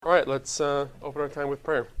All right, let's open our time with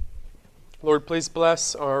prayer. Lord, please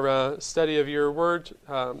bless our study of your word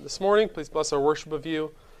this morning. Please bless our worship of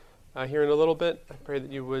you here in a little bit. I pray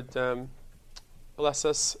that you would bless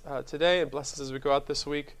us today and bless us as we go out this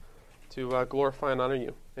week to glorify and honor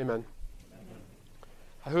you. Amen.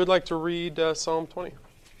 Who would like to read Psalm 20?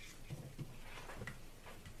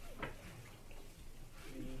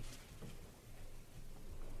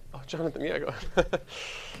 Oh, Jonathan, yeah, go ahead.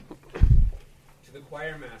 To the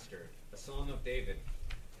choir master, a psalm of David.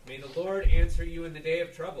 May the Lord answer you in the day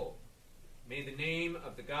of trouble. May the name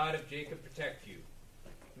of the God of Jacob protect you.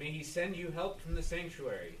 May he send you help from the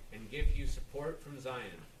sanctuary and give you support from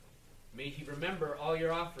Zion. May he remember all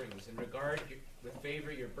your offerings and regard with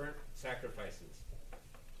favor your burnt sacrifices.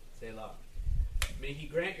 Selah. May he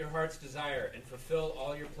grant your heart's desire and fulfill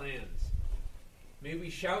all your plans. May we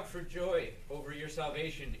shout for joy over your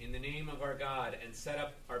salvation in the name of our God and set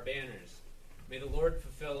up our banners. May the Lord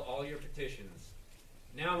fulfill all your petitions.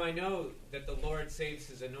 Now I know that the Lord saves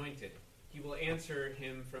his anointed. He will answer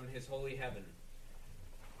him from his holy heaven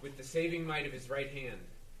with the saving might of his right hand.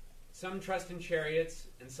 Some trust in chariots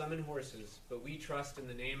and some in horses, but we trust in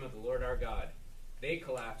the name of the Lord our God. They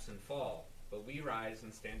collapse and fall, but we rise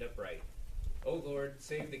and stand upright. O Lord,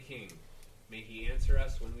 save the king. May he answer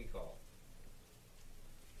us when we call.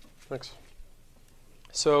 Thanks.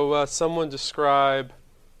 So someone describe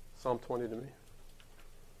Psalm 20 to me.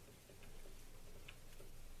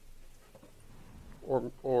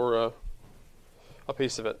 Or a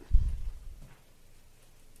piece of it.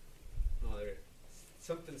 Well,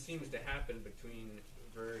 something seems to happen between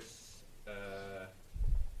verse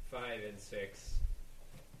 5 and 6.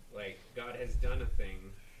 Like, God has done a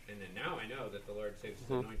thing, and then now I know that the Lord saves his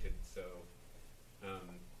anointed, so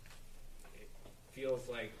it feels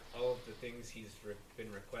like all of the things he's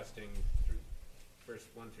been requesting through verse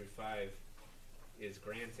 1 through 5 is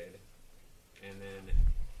granted, and then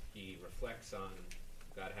he reflects on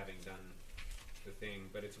God having done the thing,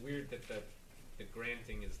 but it's weird that the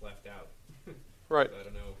granting is left out. Right. So I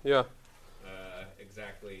don't know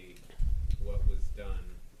exactly what was done.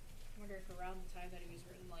 I wonder if around the time that it was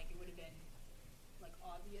written, like, it would have been, like,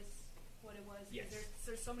 obvious what it was. Yes.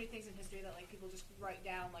 There's so many things in history that, like, people just write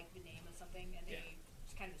down, like, the name of something, and they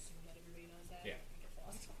just kind of assume that everybody knows that. Yeah. And get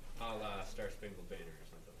lost. A la Star Spangled Banner or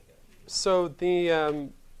something like that. So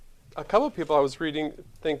a couple of people I was reading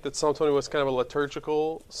think that Psalm 20 was kind of a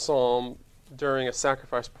liturgical psalm during a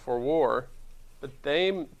sacrifice before war, but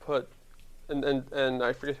they put, and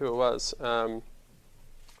I forget who it was,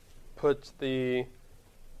 put the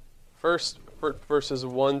first verses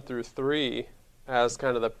 1 through 3 as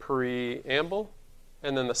kind of the preamble,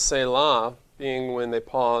 and then the Selah being when they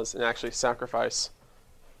pause and actually sacrifice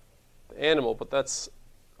the animal, but that's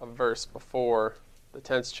a verse before the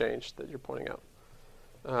tense change that you're pointing out.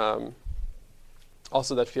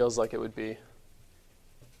 Also, that feels like it would be,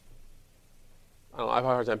 I don't know, I have a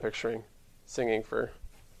hard time picturing singing for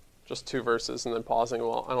just 2 verses and then pausing.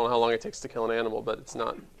 Well, I don't know how long it takes to kill an animal, but it's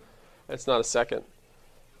not a second.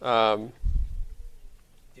 Did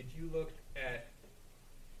you look at,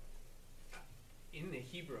 in the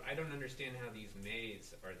Hebrew, I don't understand how these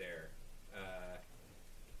maids are there.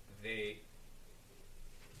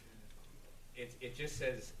 It just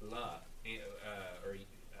says la, or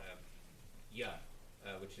ya,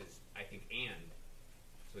 which is, I think, and.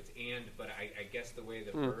 So it's and, but I guess the way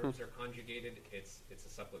the verbs are conjugated, it's a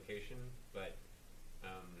supplication. But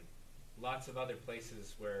lots of other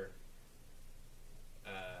places where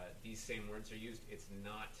these same words are used, it's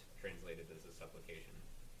not translated as a supplication.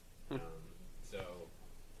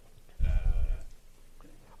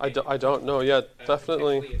 I don't know. Yeah,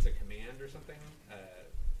 definitely. It's a command or something.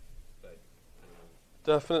 But I don't know.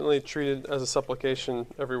 Definitely treated as a supplication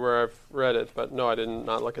everywhere I've read it, but no, I did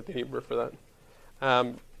not look at the Hebrew for that.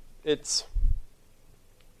 Let's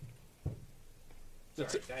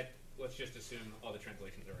just assume all the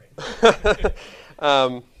translations are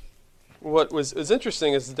right. What was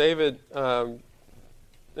interesting is David.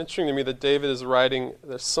 Interesting to me that David is writing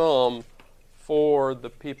the psalm for the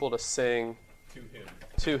people to sing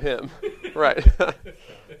to him. Right?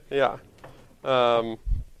 Yeah. So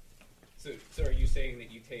are you saying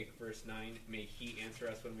that you take verse 9, may he answer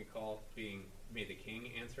us when we call, being may the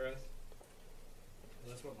king answer us? Well,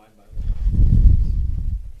 that's what my Bible says.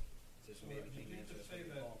 Just may the king answer us when we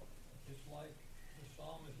call. It's like the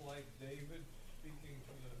psalm is like David speaking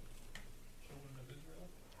to the children of Israel?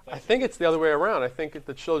 I think it's the other way around. I think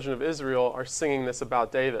the children of Israel are singing this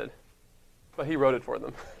about David, but he wrote it for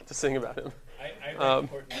them to sing about him. I write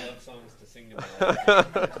important love songs to sing to my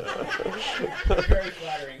Very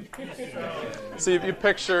flattering. So you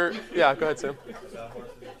picture, yeah, go ahead, Sam.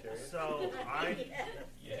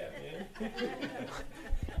 Yeah, man.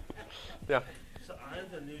 Yeah. So I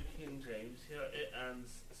have the New King James here. It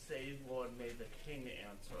ends, "Save, Lord, may the King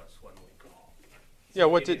answer us when we call." Yeah.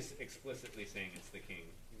 What It did is explicitly saying it's the king.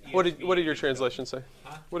 what did ESV your is translation say?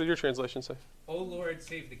 Huh? What did your translation say? O Lord,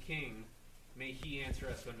 save the king. May he answer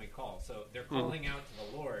us when we call. So they're calling out to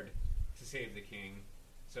the Lord to save the king.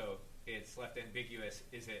 So it's left ambiguous.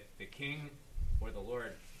 Is it the king or the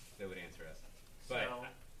Lord that would answer us? But So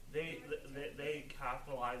they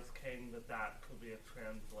capitalize king, but that could be a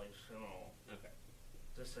translational okay,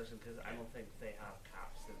 decision because I don't think they have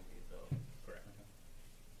caps in these though. correct.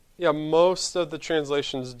 Yeah, most of the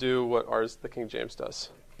translations do what ours, the King James, does.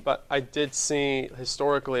 But I did see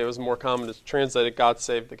historically it was more common to translate it "God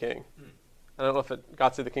save the King." I don't know if it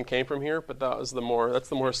 "God save the King" came from here, but that's the more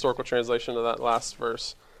historical translation of that last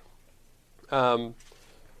verse. Well,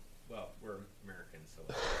 we're Americans, so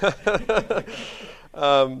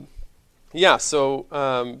Yeah,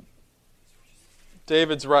 so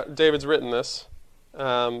David's written this,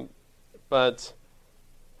 but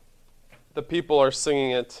the people are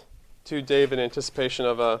singing it to David in anticipation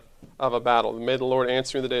of a battle. May the Lord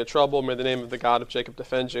answer you in the day of trouble. May the name of the God of Jacob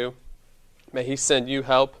defend you. May he send you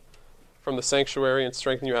help from the sanctuary and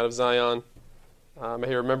strengthen you out of Zion. May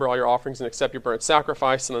he remember all your offerings and accept your burnt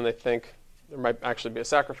sacrifice. And then they think there might actually be a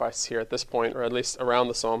sacrifice here at this point, or at least around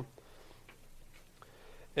the psalm.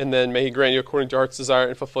 And then may he grant you according to your heart's desire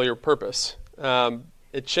and fulfill your purpose.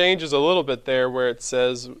 It changes a little bit there where it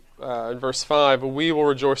says in verse 5, we will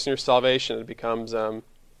rejoice in your salvation. It becomes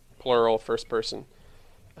plural, first person.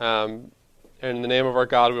 And in the name of our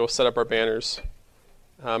God we will set up our banners.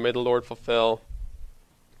 May the Lord fulfill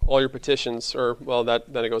all your petitions,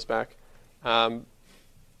 then it goes back.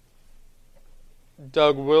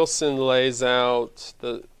 Doug Wilson lays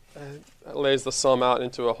the psalm out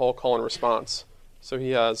into a whole call and response. So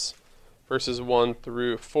he has verses 1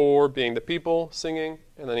 through 4 being the people singing,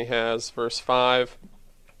 and then he has verse 5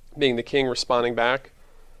 being the king responding back.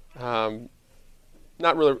 Not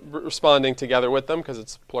really responding together with them because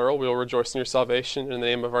it's plural. We will rejoice in your salvation. In the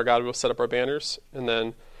name of our God we will set up our banners. And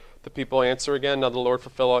then the people answer again, may the Lord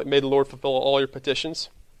fulfill all your petitions.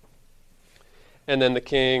 And then the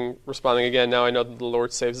king responding again, now I know that the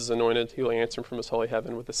Lord saves his anointed. He will answer him from his holy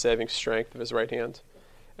heaven with the saving strength of his right hand.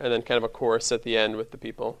 And then kind of a chorus at the end with the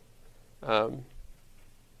people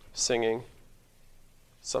singing,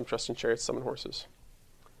 some trust in chariots, some in horses.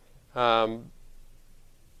 But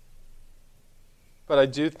I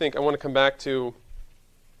do think I want to come back to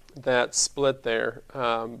that split there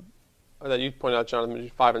that you pointed out, Jonathan,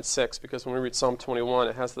 5 and 6, because when we read Psalm 21,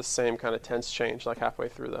 it has the same kind of tense change, like halfway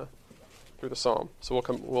through the psalm. So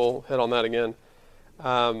we'll hit on that again.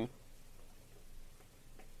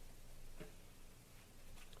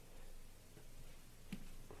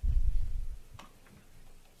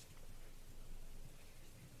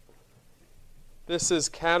 This is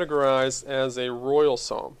categorized as a royal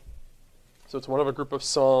psalm. So it's one of a group of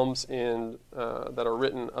psalms that are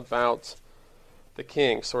written about the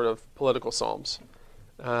king, sort of political psalms,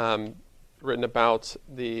 written about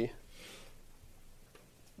the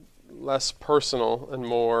less personal and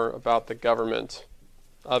more about the government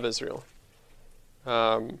of Israel.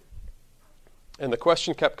 And the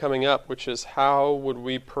question kept coming up, which is how would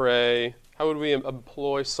we pray, how would we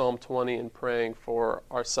employ Psalm 20 in praying for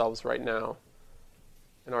ourselves right now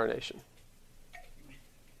in our nation?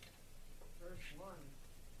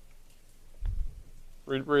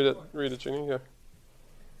 Read it, Jeannie. Yeah.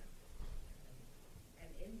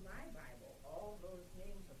 And in my Bible, all those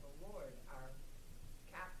names of the Lord are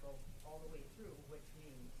capital all the way through, which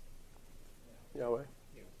means Yahweh.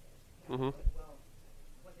 Well,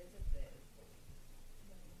 what is it?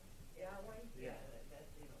 Yahweh. Yeah.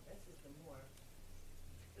 This is the more.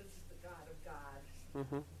 This is the God of gods,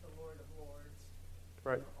 the Lord of lords,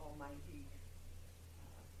 Right. Almighty,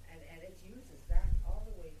 and it uses that all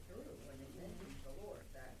the way through when it mentions the Lord.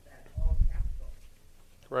 That all capital.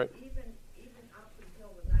 Right. Even up until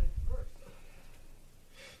the 9th verse.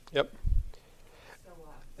 Yep. So,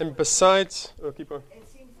 And besides, keep going. it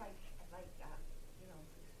seems like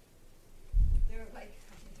they're like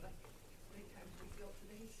many times we feel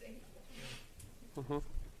today saying, hear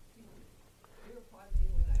upon me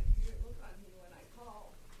when I hear, look on me when I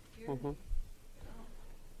call, hear me.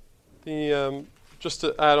 Just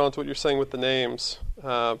to add on to what you're saying with the names,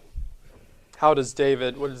 what does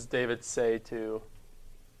David say to,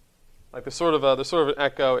 like there's sort of an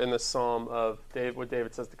echo in this psalm of what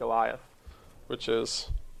David says to Goliath, which is,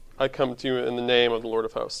 I come to you in the name of the Lord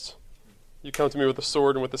of hosts. You come to me with the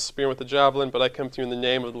sword and with the spear and with the javelin, but I come to you in the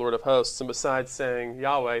name of the Lord of hosts. And besides saying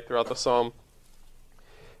Yahweh throughout the psalm,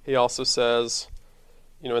 he also says,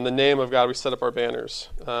 in the name of God we set up our banners.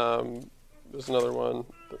 There's another one.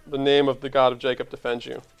 The name of the God of Jacob defends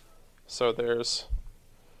you. So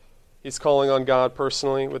he's calling on God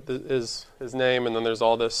personally with his name, and then there's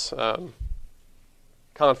all this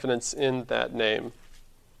confidence in that name,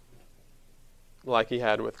 like he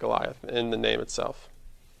had with Goliath, in the name itself.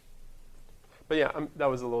 But yeah, that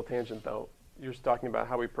was a little tangent, though. You're just talking about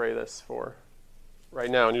how we pray this for right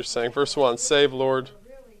now, and you're saying, verse 1, save, Lord,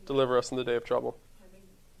 deliver us in the day of trouble. I mean,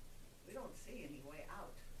 we don't see any way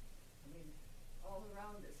out. I mean, all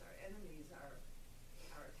around us, our enemies are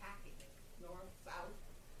attacking us. North, south,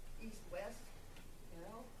 east, west,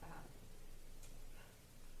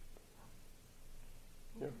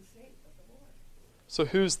 who can save but the Lord? So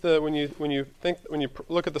who's when you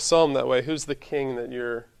look at the psalm that way, who's the king that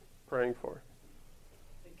you're praying for?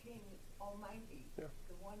 The King Almighty, Yeah.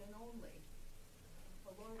 the one and only,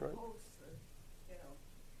 the Lord Right. of hosts, the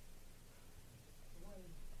one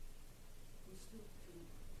who stooped to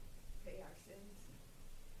pay our sins and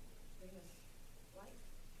bring us life.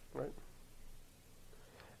 Right.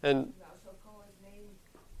 And Thou shalt call his name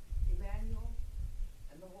Emmanuel,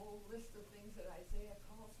 and the whole list of things that Isaiah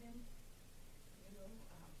calls him.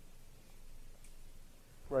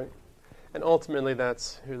 right. And ultimately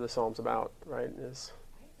that's who the psalm's about, right? Is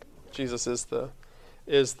Jesus is the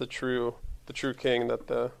true king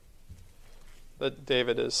that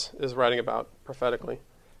David is writing about prophetically.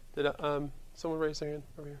 Did someone raise their hand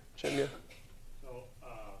over here? Jim, yeah. So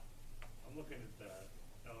I'm looking at the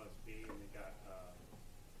LSB, and they got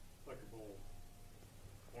clickable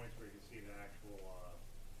points where you can see the actual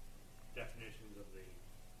definitions of the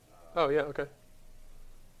Oh yeah, okay.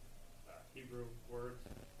 Hebrew words,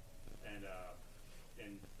 and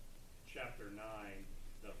in chapter 9,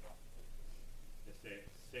 they say,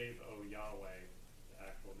 "Save, O Yahweh," the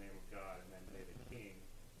actual name of God, and then "May the King,"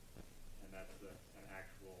 and that's the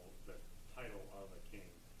title of a king,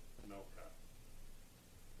 Melcha.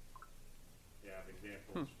 They have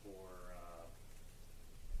examples for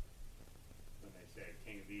when they say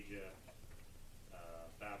King of Egypt,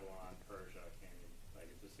 Babylon, Persia, King, like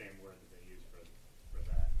it's the same word that they use for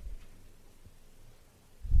that.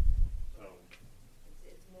 So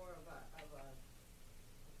It's more of a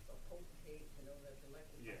potentate, that's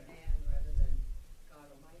elected Yeah. by man rather than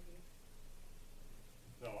God Almighty.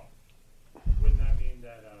 So, wouldn't that mean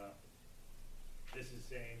that this is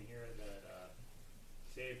saying here that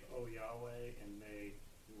save, O Yahweh, and may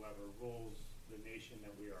whoever rules the nation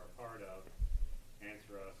that we are a part of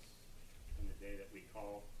answer us in the day that we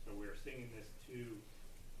call? So we're singing this to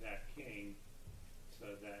that king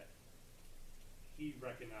so that he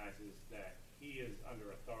recognizes that he is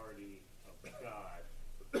under authority of God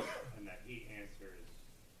and that he answers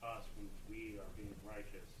us when we are being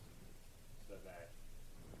righteous, so that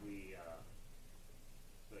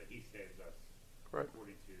he saves us Right.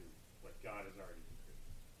 according to what God has already decreed.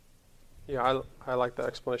 Yeah, I like that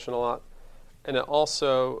explanation a lot, and it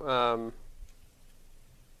also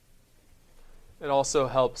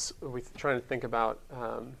helps with trying to think about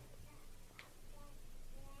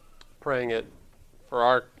praying it for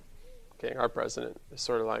our king, our president. It's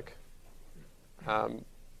sort of like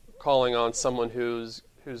calling on someone whose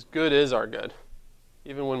good is our good,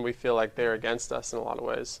 even when we feel like they're against us in a lot of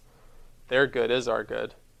ways. Their good is our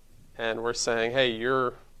good, and we're saying, hey,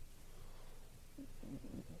 you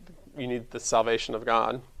need the salvation of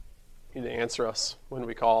God. You need to answer us when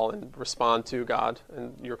we call and respond to God,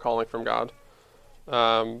 and you're calling from God.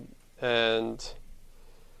 I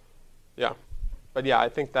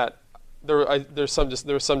think that there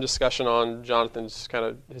was some discussion on Jonathan's kind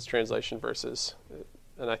of his translation verses,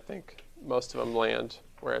 and I think most of them land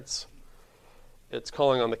where it's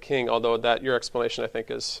calling on the king. Although that your explanation, I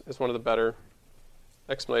think, is one of the better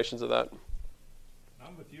explanations of that.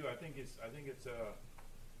 I'm with you. I think it's a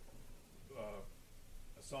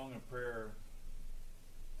song of prayer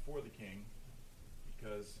for the king,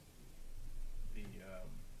 because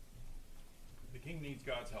the king needs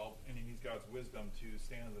God's help, and he needs God's wisdom to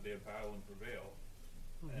stand in the day of battle and prevail.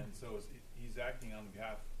 Mm-hmm. And so he's acting on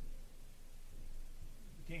behalf.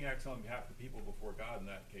 The king acts on behalf of the people before God in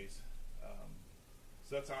that case.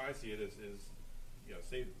 So that's how I see it: is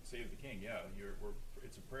save the king. Yeah,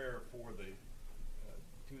 it's a prayer for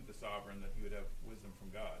to the sovereign, that he would have wisdom from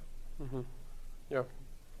God. Mm-hmm. Yeah.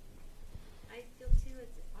 I feel too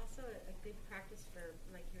it's also a good practice for,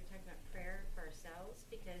 like you were talking about, prayer for ourselves,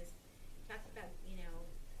 because it talks about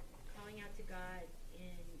calling out to God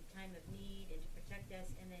in time of need and to protect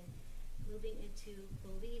us, and then moving into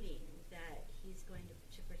believing that he's going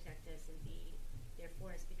to protect us and be there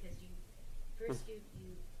for us, because you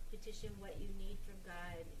petition what you need from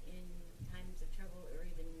God in times of trouble or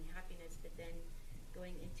even happiness, but then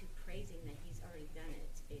going into praising that He's already done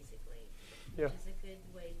it, basically. Yeah. Which is a good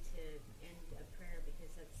way to end a prayer,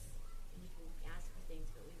 because that's, we can ask for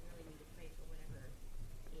things, but we really need to pray for whatever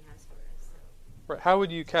He has for us. So. Right. How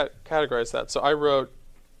would you categorize that? So I wrote,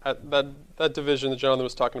 at that division that Jonathan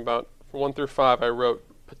was talking about, from 1 through 5, I wrote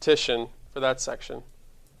petition for that section.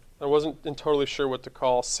 I wasn't totally sure what to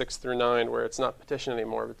call 6 through 9, where it's not petition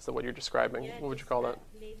anymore, it's what you're describing. Yeah, What would you call that?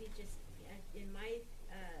 Maybe just, in my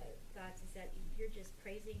thoughts, is that you're just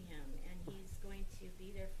praising Him, and He's going to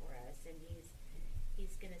be there for us, and He's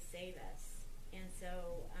going to save us. And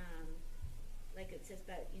so, like it says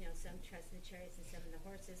about, some trust in the chariots and some in the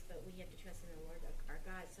horses, but we have to trust in the Lord our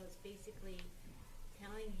God. So it's basically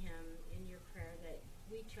telling Him in your prayer that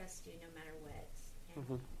we trust You no matter what,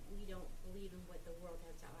 and we don't believe in what the world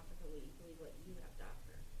has to offer, but we believe what You have to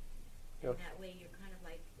offer. And that way you're kind of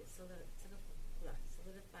like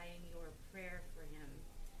solidifying your prayer for Him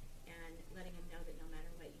and letting Him know that no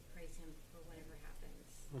matter what, you praise Him for whatever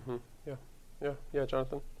happens. Yeah,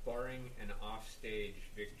 Jonathan? Barring an offstage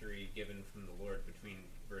victory given from the Lord between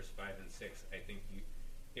verse 5 and 6, I think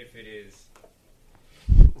if it is...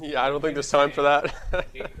 Yeah, I don't think there's time for that.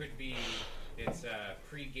 It could be, it's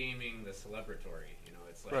pre-gaming the celebratory,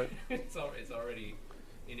 it's like, right. it's already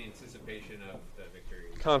in anticipation of the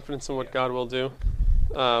victory. Confidence in what God will do.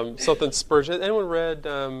 Something Spurgeon. Anyone read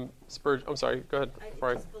Spurgeon? I'm sorry, go ahead.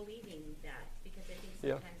 Just believing that, because I think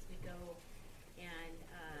sometimes we go and,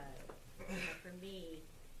 for me,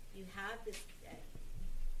 you have this,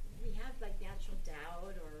 we have like natural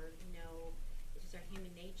doubt, or, it's just our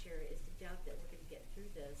human nature is to doubt that we're going to get through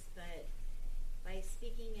this, but by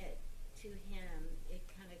speaking it to Him, it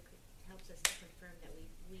kind of helps us to confirm that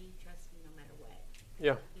we trust Him no matter what.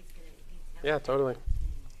 Yeah. He's totally.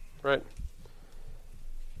 Right.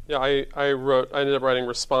 Yeah, I ended up writing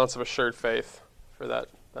response of assured faith for that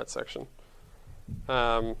section.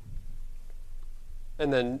 And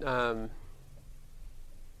then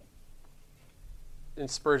in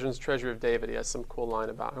Spurgeon's Treasury of David, he has some cool line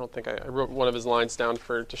about, I don't think I wrote one of his lines down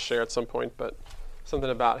to share at some point, but something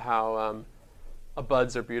about how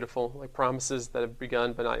buds are beautiful, like promises that have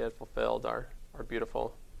begun but not yet fulfilled are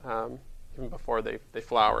beautiful, even before they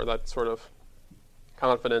flower. That sort of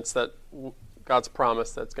confidence that God's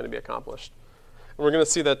promise that's going to be accomplished. And we're going to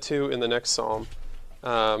see that too in the next psalm. What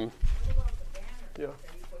about the banner that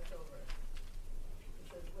He puts over it? It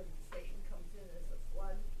says when Satan comes in as a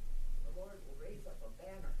flood, the Lord will raise up a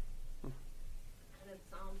banner. And in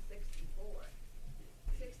Psalm 60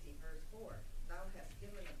 verse 4, Thou hast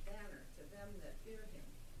given a banner to them that fear Him,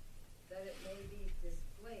 that it may be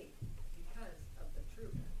displayed because of the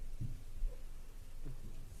truth.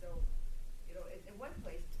 So, in one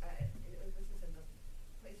place, this is in the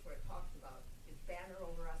place where it talks about His banner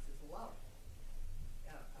over us is love.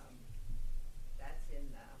 That's in,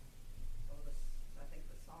 I think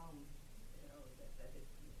the Psalm, that is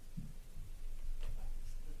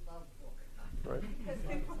the love book. Right.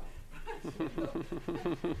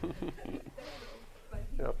 But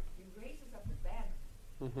he raises up the banner.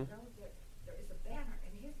 There is a banner,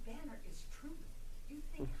 and His banner is truth. You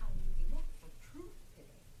think how we look for truth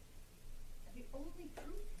today. And the only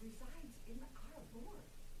truth resides in our Lord,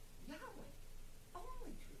 Yahweh.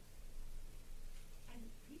 Only truth. And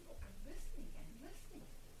people are listening.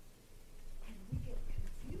 And we get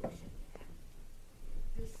confusion and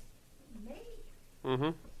dismay.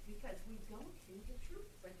 Because we don't see the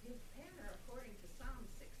truth. But His banner, according to Psalm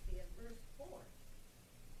 60 and verse 4,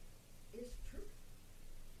 is truth.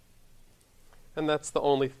 And that's the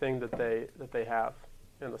only thing that they have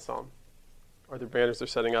in the psalm, or their banners they're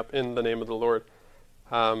setting up in the name of the Lord.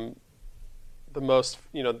 The most,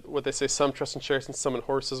 what they say, some trust in chariots and some in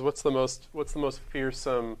horses. What's the most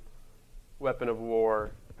fearsome weapon of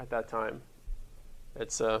war at that time?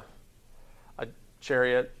 It's a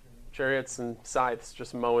chariots and scythes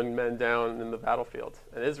just mowing men down in the battlefield.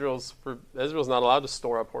 And Israel's not allowed to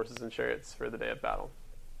store up horses and chariots for the day of battle.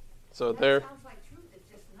 So that sounds like truth is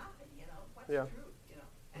just nothing, What's truth,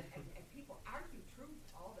 And people argue truth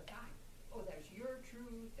all the time. Oh, there's your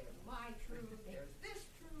truth, there's my truth, there's this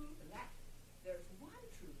truth, and that. There's one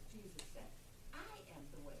truth, Jesus said. I am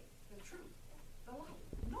the way, the truth, the life.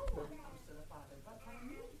 No one comes to the Father but by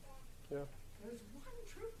me. Yeah. There's one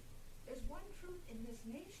truth. There's one truth in this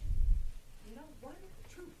nation. One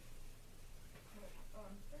truth.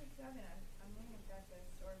 37, I'm looking at the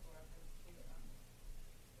historical reference to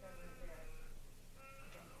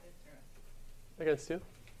Against you?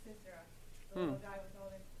 Sisera, the little guy with all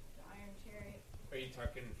the iron chariot. Are you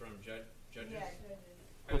talking from Judges? Yeah, Judges.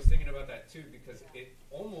 I was thinking about that too, because it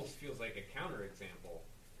almost feels like a counterexample.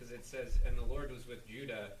 Because it says, and the Lord was with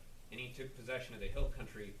Judah, and he took possession of the hill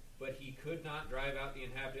country, but he could not drive out the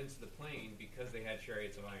inhabitants of the plain because they had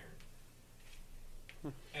chariots of iron.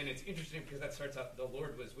 And it's interesting because that starts out, the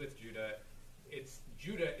Lord was with Judah.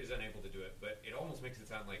 Judah is unable to do it, but it almost makes it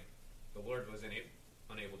sound like the Lord was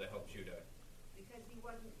unable to help Judah. Because he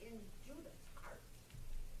wasn't in Judah's heart.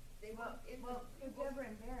 They Well, weren't in Deborah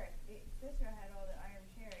and Barak, Sisera had all the iron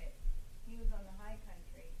chariots. He was on the high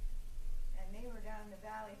country, and they were down in the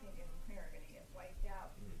valley thinking we were going to get wiped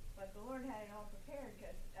out. But the Lord had it all prepared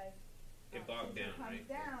because as It bogged Sisera down, comes right?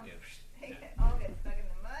 down, Yeah. they all get stuck in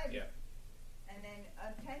the mud. Yeah. And then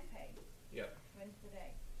a 10 peg Yeah. wins the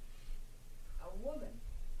day. a woman.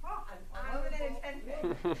 A An woman and a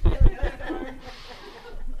honorable 10 peg.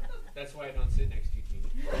 That's why I don't sit next to you, Jeannie.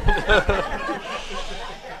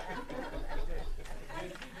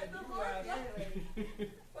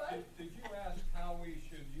 Did you ask how we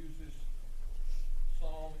should use this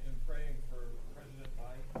psalm in praying for President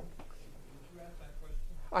Biden? Did you ask that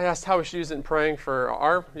question? I asked how we should use it in praying for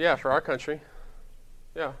our country.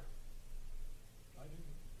 Yeah. I didn't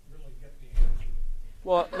really get the answer.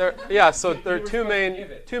 Well, so there are You were two supposed to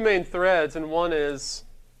give it. main threads, and one is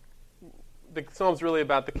the psalm's really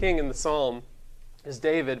about the king in the psalm is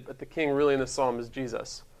David, but the king really in the psalm is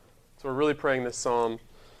Jesus. So we're really praying this psalm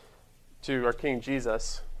to our King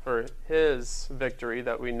Jesus for his victory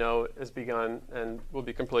that we know has begun and will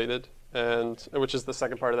be completed, and which is the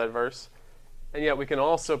second part of that verse. And yet we can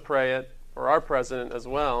also pray it for our president as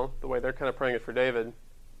well, the way they're kind of praying it for David.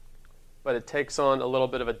 But it takes on a little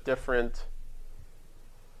bit of a different.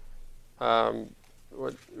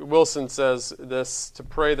 What Wilson says, to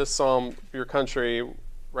pray this psalm for your country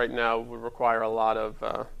right now would require a lot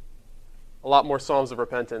more psalms of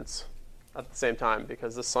repentance at the same time,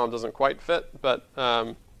 because this psalm doesn't quite fit. But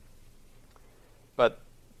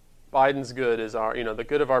Biden's good is the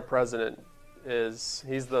good of our president is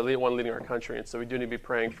he's the one leading our country, and so we do need to be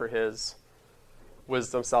praying for his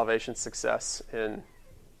wisdom, salvation, success in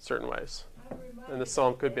certain ways. And the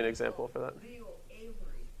psalm could be an example for that. Leo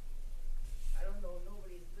Avery. I don't know,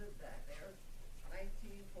 nobody's lived that there.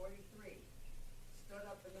 1943. Stood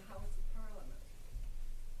up in the House of Parliament.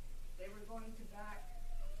 They were going to back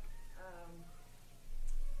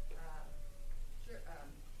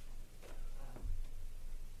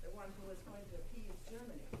the one who was going to appease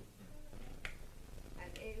Germany.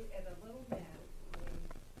 And a little man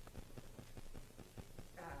named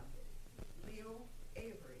Leo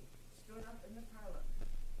Avery stood up in the Parliament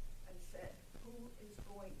and said, "Who is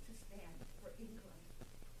going to stand for England?"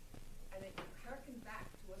 And it harkened back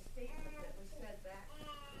to a statement that was said back,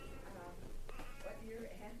 what year?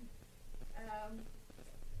 And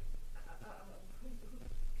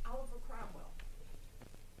Oliver Cromwell.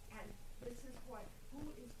 And this is who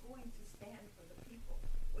is going to stand for the people?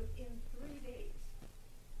 Within 3 days,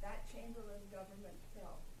 that Chamberlain government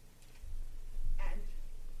fell. And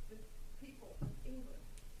the people of England,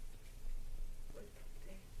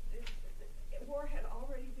 war had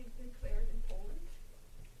already been declared in Poland.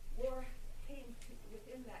 War came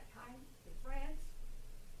within that time to France,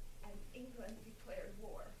 and England declared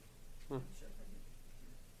war on Germany.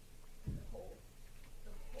 And the whole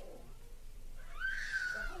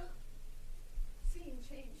scene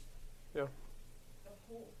changed. Yeah. The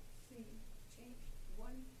whole scene changed.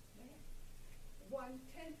 One man,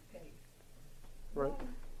 1/10 peg. Right.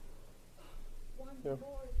 One Yeah.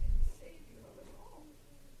 Lord and Savior of us all.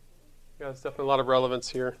 Yeah, there's definitely a lot of relevance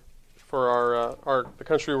here for the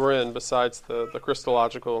country we're in, besides the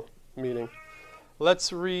Christological meaning.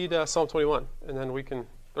 Let's read Psalm 21, and then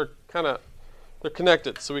they're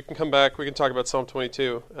connected, so we can come back. We can talk about Psalm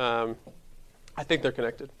 22. I think they're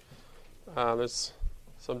connected. There's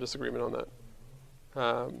some disagreement on that.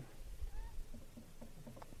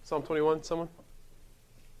 Psalm 21, someone?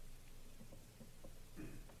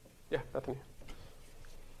 Yeah, Bethany.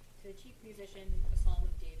 To the chief musician, a psalm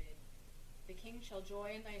of David. The king shall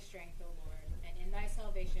joy in thy strength, O Lord, and in thy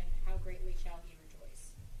salvation how greatly shall he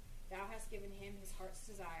rejoice. Thou hast given him his heart's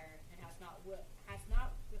desire, and hast not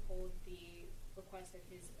withhold the request of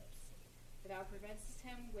his lips. For thou preventest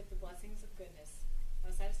him with the blessings of goodness.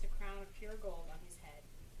 Thou settest a crown of pure gold on his head.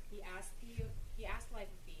 He asked life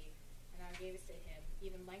of thee, and thou gavest to him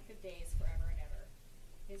even length of days forever and ever.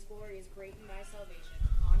 His glory is great in thy salvation.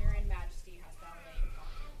 Honor and majesty hast thou laid upon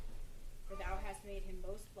him. For thou hast made him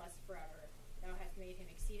most blessed forever. Thou hast made him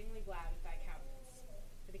exceedingly glad with thy countenance.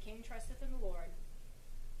 For the king trusteth in the Lord,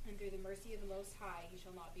 and through the mercy of the Most High he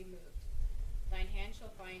shall not be moved. Thine hand shall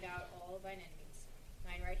find out all of thine enemies.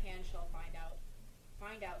 Thine right hand shall find out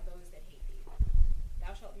those that hate thee. Thou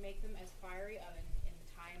thou shalt make them as fiery oven in the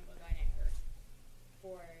time of thine anger.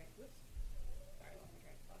 For,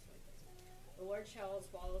 the Lord shall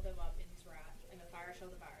swallow them up in his wrath, and the fire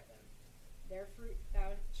shall devour them. Their fruit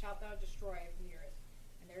shalt thou destroy from the earth,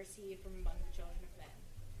 and their seed from among the children of men.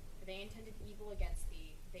 For they intended evil against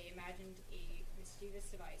thee, they imagined a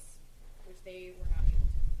mischievous device, which they were not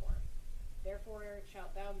able to perform. Therefore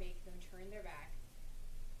shalt thou make them turn their back.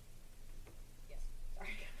 Yes,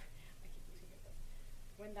 sorry, I keep losing it.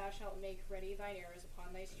 When thou shalt make ready thine arrows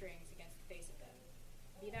upon thy strings against the face of them.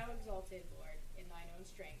 Be thou exalted, Lord, in thine own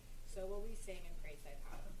strength. So will we sing and praise thy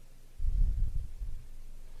power.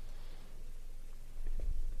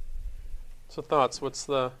 So thoughts, what's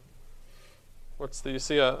the you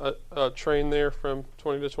see a train there from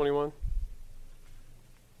 20 to 21?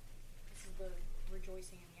 This is the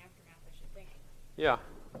rejoicing in the aftermath, I should think. Yeah.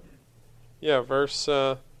 Yeah, verse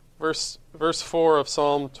 4 of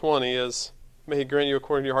Psalm 20 is, may he grant you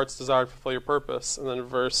according to your heart's desire to fulfill your purpose. And then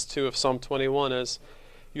verse 2 of Psalm 21 is,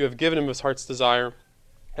 you have given him his heart's desire,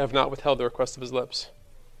 have not withheld the request of his lips.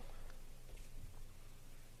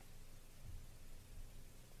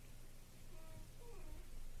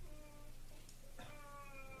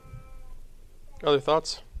 Other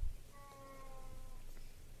thoughts?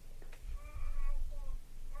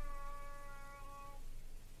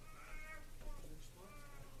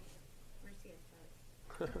 Mercy has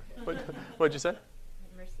thoughts. What'd you say?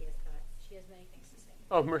 Mercy has thoughts. She has many things to say.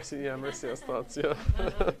 Oh, mercy has thoughts, yeah.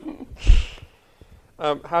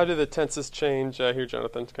 How do the tenses change here,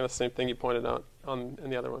 Jonathan? Kind of the same thing you pointed out in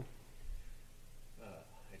the other one. I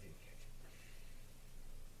didn't catch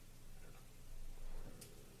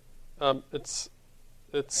it. It's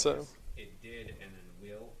I guess it did and then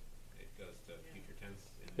will. It goes to future tense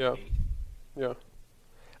in Yeah. 8. yeah.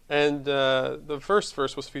 And the first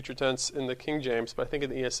verse was future tense in the King James, but I think in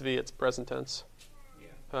the ESV it's present tense. Yeah.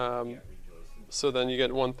 Rejoicing. So then you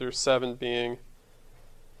get 1 through 7 being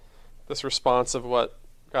this response of what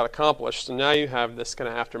got accomplished. And now you have this kind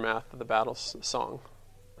of aftermath of the battle song.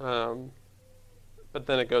 But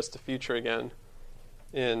then it goes to future again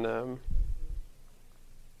in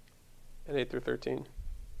 8 through 13.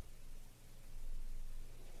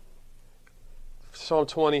 Psalm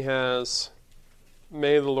 20 has,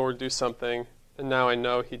 may the Lord do something, and now I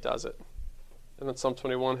know he does it. And then Psalm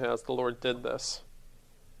 21 has, the Lord did this,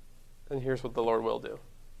 and here's what the Lord will do.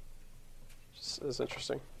 Which is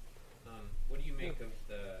interesting. What do you make of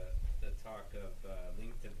the talk of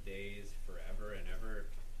length of days forever and ever?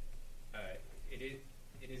 It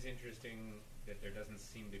is interesting that there doesn't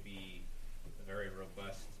seem to be a very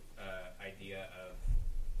robust idea of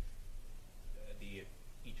the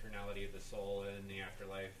eternality of the soul in the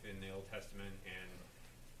afterlife in the Old Testament, and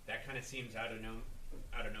that kind of seems out of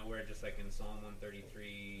nowhere. Just like in Psalm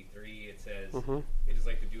 133:3, it says, "It is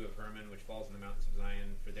like the dew of Hermon, which falls in the mountains of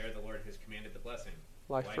Zion. For there the Lord has commanded the blessing,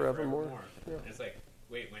 Life forevermore." Yeah. And it's like,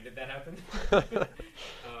 wait, when did that happen?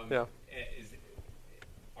 Yeah.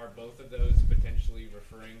 Are both of those potentially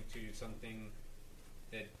referring to something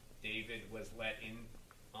that David was let in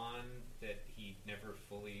on that he never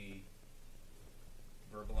fully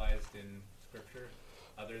verbalized in Scripture,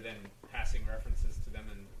 other than passing references to them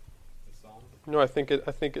in the Psalms? No, I think it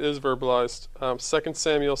is verbalized. 2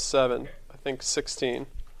 Samuel 7, Okay. I think 16. 2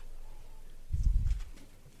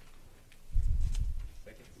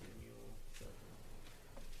 Samuel 7.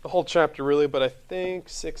 The whole chapter really, but I think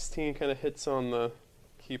 16 kind of hits on the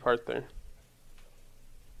key part there.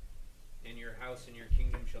 And your house and your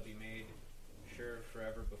kingdom shall be made sure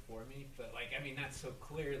forever before me. But that so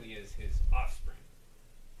clearly is his offspring.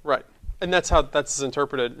 Right. And that's how that's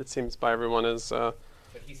interpreted, it seems, by everyone is But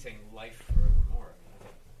he's saying life forevermore.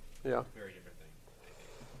 yeah. Very different thing.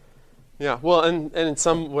 Yeah. Well, and in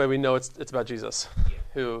some way we know it's about Jesus, Yeah.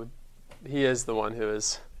 who he is the one who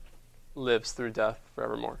lives through death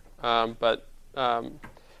forevermore. But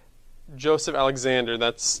Joseph Alexander,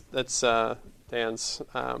 that's Dan's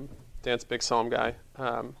big Psalm guy.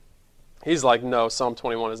 He's like, no, Psalm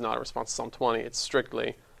 21 is not a response to Psalm 20. It's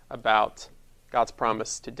strictly about God's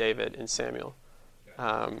promise to David in Samuel.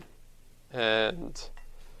 And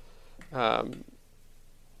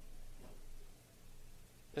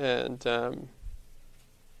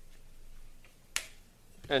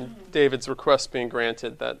David's request being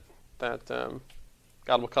granted that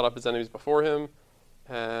God will cut up his enemies before him,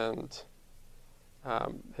 and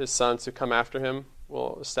his sons who come after him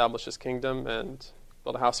will establish his kingdom and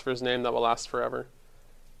build a house for his name that will last forever.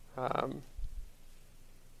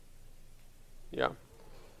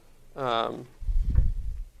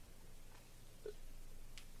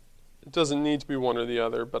 It doesn't need to be one or the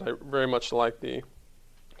other, but I very much like the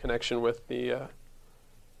connection with the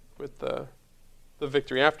with the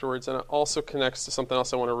victory afterwards, and it also connects to something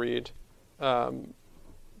else I want to read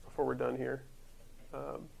before we're done here.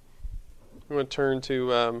 I'm going to turn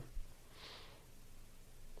to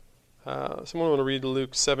someone want to read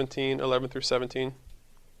Luke 17:11 through 17.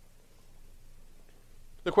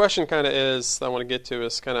 The question kind of is that I want to get to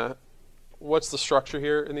is kind of what's the structure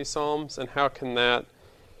here in these Psalms, and how can that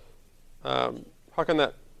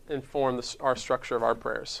inform our structure of our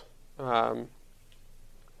prayers?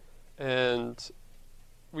 And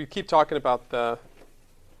we keep talking about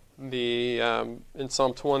in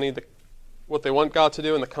Psalm 20 what they want God to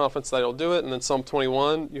do and the confidence that He'll do it, and then Psalm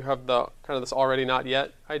 21 you have the kind of this already not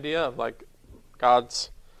yet idea of like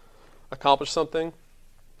God's accomplished something,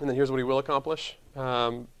 and then here's what He will accomplish.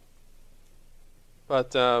 So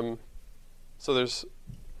there's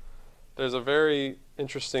a very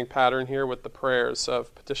interesting pattern here with the prayers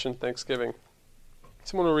of petition, thanksgiving.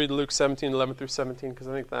 Someone will read Luke 17:11 through 17 because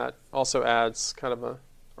I think that also adds kind of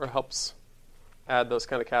or helps add those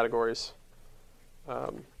kind of categories.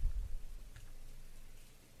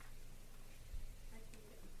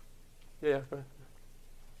 Yeah, go ahead.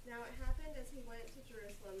 Now it happened as he went to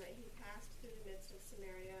Jerusalem that he passed through the midst of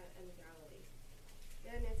Samaria and Galilee.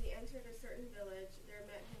 Then as he entered a certain village, there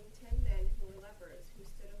met him 10 men who were lepers, who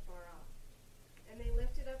stood afar off. And they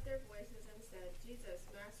lifted up their voices and said, "Jesus,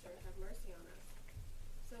 Master, have mercy on us."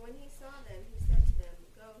 So when he saw them, he said to them,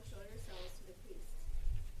 "Go, show yourselves to the priests."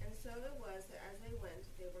 And so it was that as they went,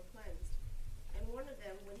 they were cleansed. And one of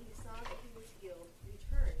them, when he saw that he was healed,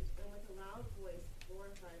 returned, and with a loud voice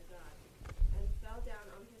glorified God, and fell down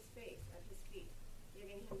on his face at his feet,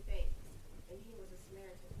 giving him thanks. And he was a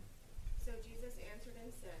Samaritan. So Jesus answered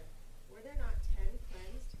and said, "Were there not 10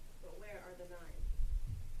 cleansed? But where are the 9?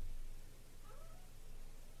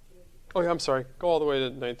 Oh, yeah, I'm sorry. Go all the way to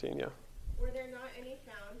 19, yeah. Were there not any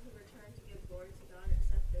found who returned to give glory to God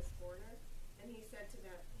except this foreigner?" And he said to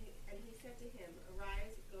him,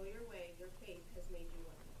 "Arise, go your way, your faith has made you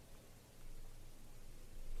well."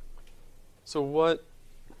 So what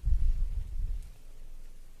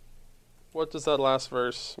does that last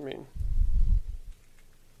verse mean?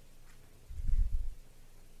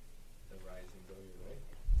 The rise and go your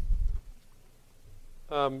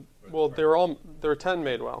way. Well, there were 10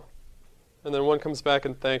 made well. And then one comes back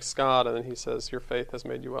and thanks God, and then he says, "Your faith has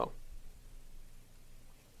made you well."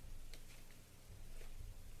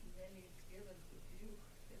 Many is given, but few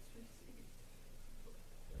is received.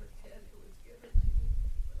 There were 10 who was given to,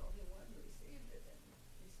 but only one received it, and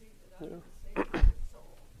received it out of the same of his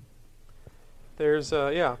soul. There's,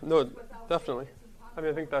 definitely. I mean,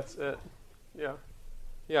 I think that's it. Yeah.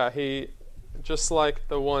 Yeah, he, just like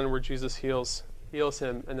the one where Jesus heals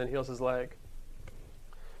him and then heals his leg.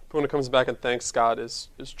 The one who comes back and thanks God is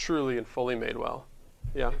truly and fully made well.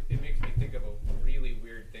 Yeah. It makes me think of a really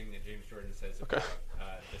weird thing that James Jordan says about Okay.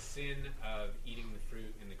 The sin of eating the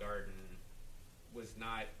fruit in the garden was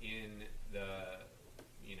not in the,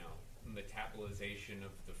 metabolization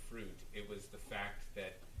of the fruit. It was the fact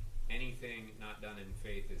that anything not done in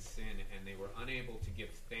faith is sin, and they were unable to give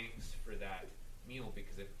thanks for that meal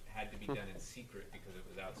because it had to be done in secret because it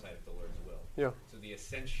was outside of the Lord's will. Yeah. So the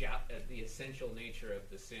essential nature of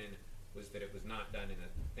the sin was that it was not done in a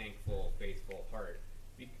thankful, faithful heart,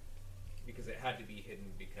 because it had to be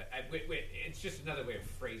hidden. Because it's just another way of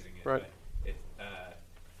phrasing it. Right. But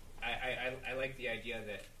I like the idea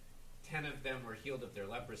that 10 of them were healed of their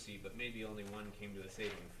leprosy, but maybe only one came to a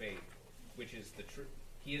saving faith, which is the truth.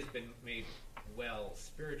 He has been made well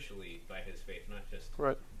spiritually by his faith, not just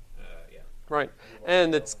Right. yeah. Right.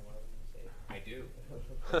 And it's I do.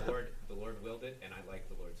 The Lord willed it, and I like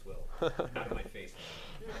the Lord's will. Out of my face.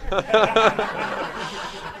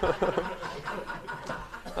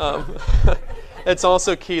 it's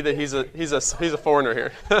also key that he's a foreigner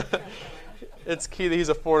here. It's key that he's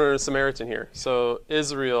a foreigner and a Samaritan here. So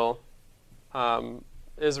Israel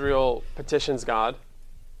petitions God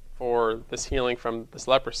for this healing from this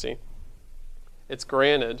leprosy. It's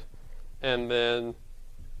granted, and then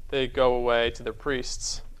they go away to their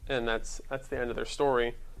priests, and that's the end of their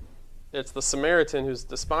story. It's the Samaritan who's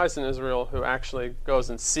despised in Israel who actually goes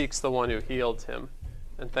and seeks the one who healed him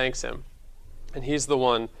and thanks him. And he's the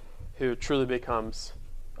one who truly becomes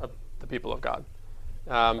the people of God.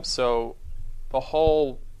 So the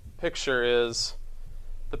whole picture is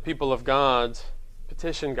the people of God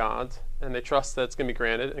petition God, and they trust that it's going to be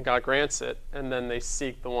granted, and God grants it, and then they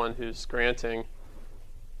seek the one who's granting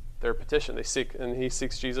their petition. They seek, and he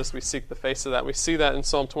seeks Jesus. We seek the face of that. We see that in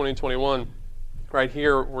Psalm 20 and 21. Right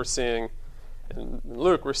here we're seeing, in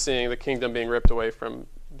Luke, we're seeing the kingdom being ripped away from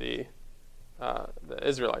the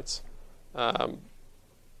Israelites. And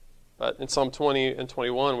But in Psalm 20 and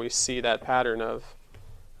 21, we see that pattern of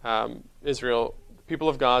Israel, the people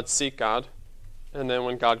of God, seek God, and then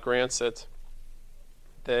when God grants it,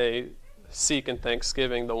 they seek in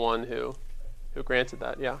thanksgiving the one who granted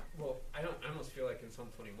that. Yeah. Well, I almost feel like in Psalm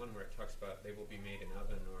 21 where it talks about they will be made an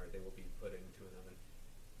oven or they will be put into an oven.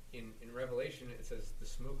 In Revelation it says the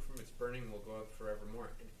smoke from its burning will go up forevermore.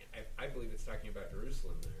 And I believe it's talking about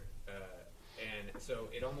Jerusalem there. And so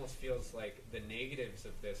it almost feels like the negatives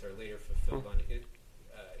of this are later fulfilled on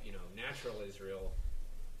natural Israel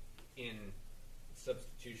in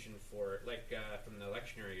substitution for, like from the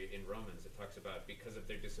lectionary in Romans, it talks about because of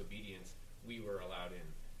their disobedience, we were allowed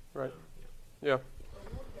in. Right. Yeah.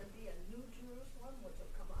 But won't there be a new Jerusalem which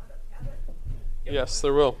will come out of heaven? Yep. Yes,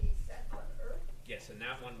 there will. Be set on earth? Yes, and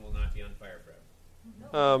that one will not be on fire forever.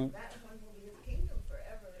 No, that one will be his kingdom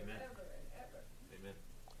forever and Amen. ever and ever. Amen.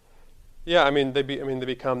 Yeah, they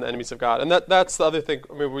become the enemies of God, and that's the other thing.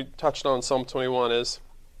 I mean, we touched on Psalm 21 is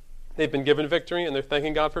they've been given victory and they're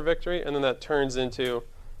thanking God for victory, and then that turns into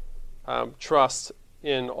trust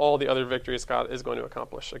in all the other victories God is going to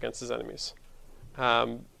accomplish against His enemies.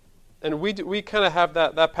 And we kind of have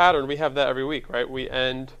that pattern. We have that every week, right? We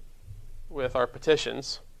end with our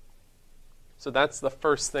petitions. So that's the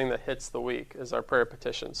first thing that hits the week is our prayer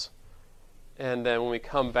petitions. And then when we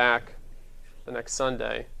come back the next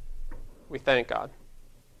Sunday, we thank God.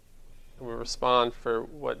 And we respond for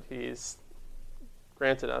what He's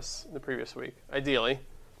granted us in the previous week, ideally.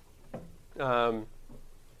 And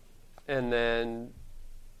then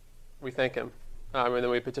we thank Him. And then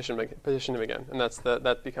we petition Him again. And those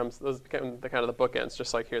become the kind of the bookends,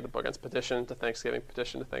 just like here, the bookends, petition to Thanksgiving,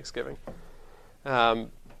 petition to Thanksgiving.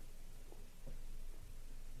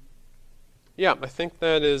 Yeah, I think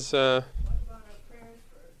that is... What about our prayers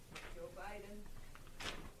for Joe Biden?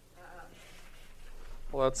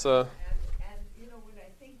 well, that's... And when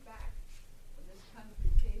I think back when this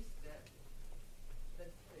country faced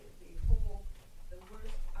the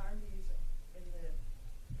worst armies in the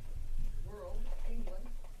world, England,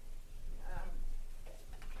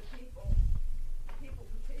 the people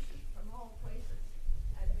petitioned from all places,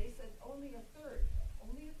 and they said only a third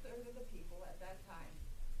of the people at that time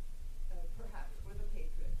perhaps were the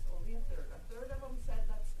patriots. Only a third. A third of them said,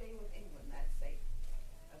 let's stay with England, that's safe.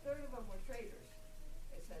 A third of them were traitors.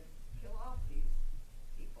 They said, kill off these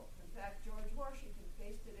people. In fact, George Washington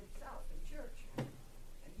faced it himself in church.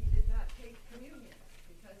 And he did not take communion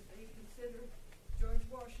because they considered George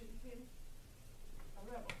Washington a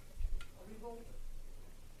rebel, a revolter.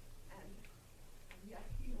 And yet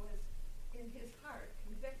he was, in his heart,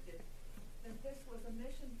 convicted that this was a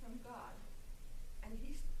mission from God. And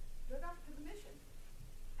he stood up to the mission.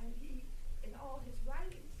 And he, in all his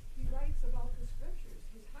writings, he writes about the scriptures.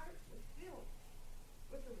 His heart was filled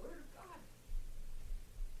with the Word of God.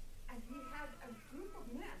 And he had a group of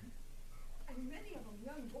men, and many of them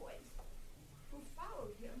young boys, who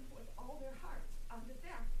followed him with all their hearts unto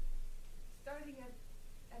death, starting at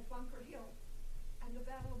Bunker Hill and the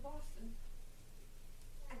Battle of Boston.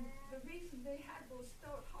 And the reason they had those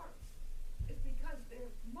stout hearts is because their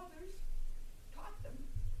mothers taught them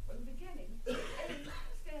from the beginning. A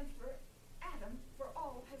stands for Adam, for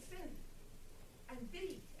all has sinned. And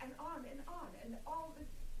B, and on, and all the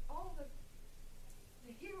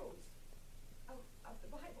heroes of the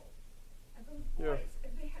Bible. And those boys,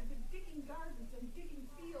 and they had been digging gardens and digging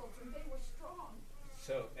fields, and they were strong.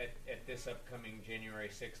 So at this upcoming January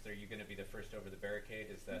 6th, are you going to be the first over the barricade?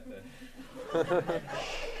 Is that the...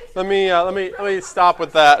 Let me stop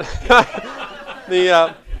with that.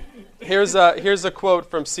 Here's a quote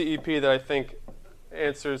from CEP that I think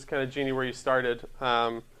answers kind of, Jeannie, where you started.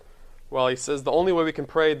 Well, he says, the only way we can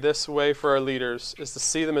pray this way for our leaders is to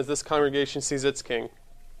see them as this congregation sees its king,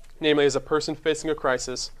 namely as a person facing a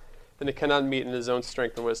crisis that it cannot meet in his own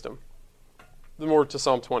strength and wisdom. More to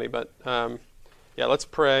Psalm 20, but let's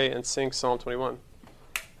pray and sing Psalm 21.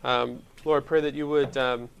 Lord, I pray that you would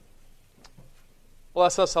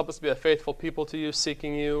bless us, help us to be a faithful people to you,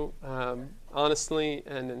 seeking you honestly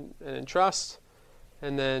and in trust,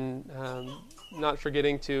 and then not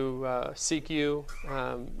forgetting to seek you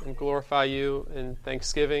and glorify you in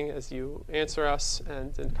thanksgiving as you answer us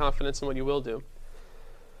and in confidence in what you will do.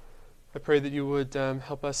 I pray that you would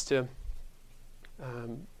help us to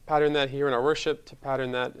pattern that here in our worship, to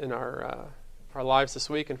pattern that in our lives this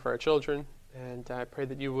week and for our children. And I pray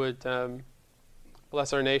that you would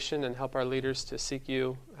bless our nation and help our leaders to seek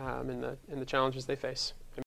you in the challenges they face.